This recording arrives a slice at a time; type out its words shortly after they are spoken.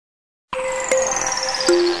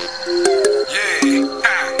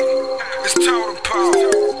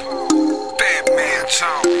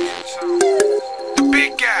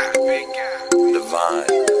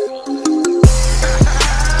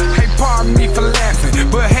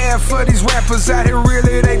rappers out here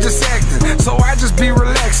really, they just acting. So I just be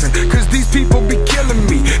relaxing, cause these people be killing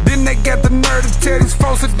me. Then they got the nerve to tell these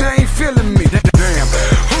folks that they ain't feeling me. Damn,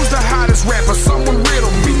 who's the hottest rapper? Someone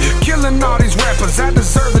riddle me. Killing all these rappers, I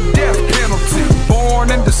deserve a death penalty.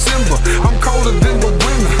 Born in December, I'm colder than the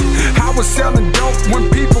winter. I was selling dope when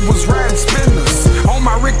people was riding spinners. On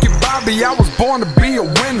my Ricky Bobby, I was born to be a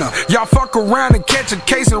winner. Y'all fuck around and catch a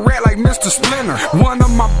case of rat like Mr. Splinter. One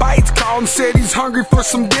of my bites called and said he's hungry for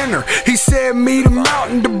some dinner. He said meet him out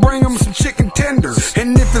and to bring him some chicken tenders.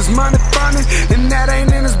 And if his money funny and that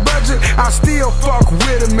ain't in his budget, I'll still fuck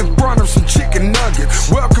with him and run him some chicken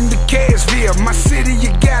nuggets. Welcome to Cashville, my city, you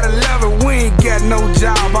gotta love it. We ain't got no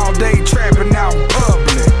job all day trapping out in public.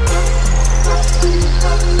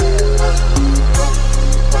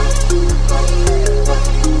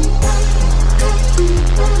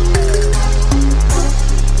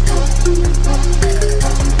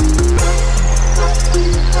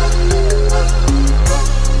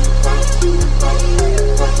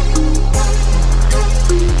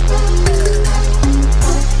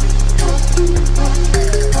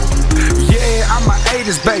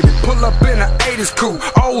 Baby, pull up in a 80s coupe,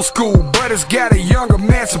 old school, but it's got a young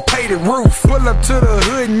emancipated roof. Pull up to the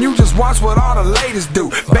hood and you just watch what all the ladies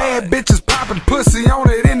do. Bad bitches popping pussy on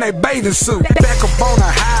it in they bathing suit. Back up on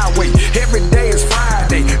the highway, every day is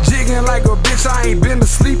Friday. Jigging like a bitch, I ain't been to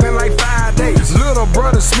sleep in like 5 days. Little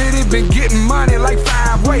brother Smitty been getting money like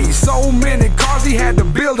 5 ways. So many cars he had to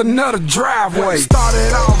build another driveway.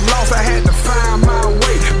 Started off lost, I had to find my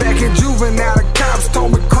way. Back in juvenile, the cops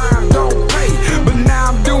told me crime don't pay. But now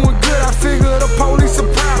I'm doing good, I figure the police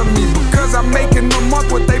are proud of me, because I'm making a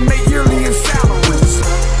month what they make yearly in salaries.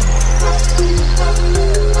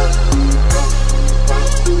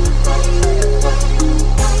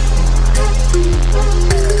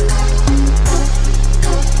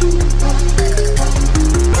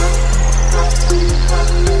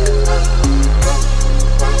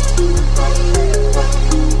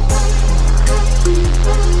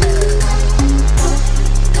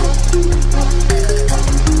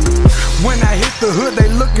 When I hit the hood, they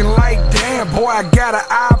looking like, damn, boy, I got an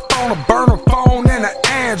iPhone, a burner phone, and an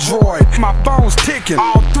Android. My phone's ticking,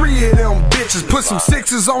 all 3 of them bitches. Put some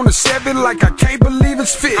 6s on the Chevy like I can't believe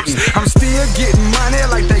it's fitting. I'm still getting money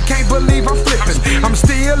like they can't believe I'm flipping. I'm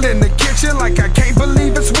still in the kitchen like I can't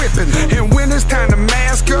believe it's whipping. And when it's time to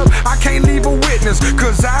mask up, I can't leave a witness,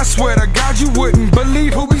 cause I swear to God you wouldn't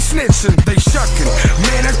believe who be snitching. They shucking,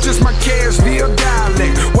 man, that's just my Cashville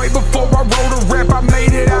dialect. Way before I wrote a rap, I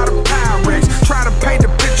made it out of Pyrex. Try to paint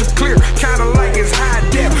the picture clear, kinda like it's high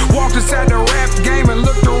def. Walked inside the rap game and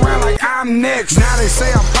looked around like I'm next. Now they say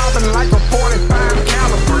I'm popping like a 45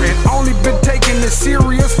 caliber, and only been taking this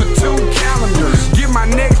serious for 2 calendars. Get my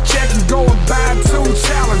next check and go and buy 2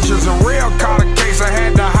 Challengers. A rail caught a case, I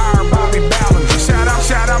had to hire Bobby Ballinger.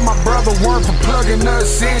 Shout out my brother Warren for plugging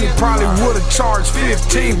us in. He probably would've charged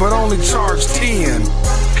 15, but only charged 10.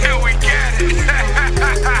 Here we got it.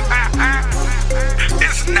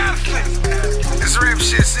 It's nothing. This rap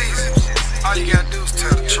shit's easy. All you gotta do is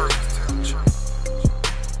tell the truth.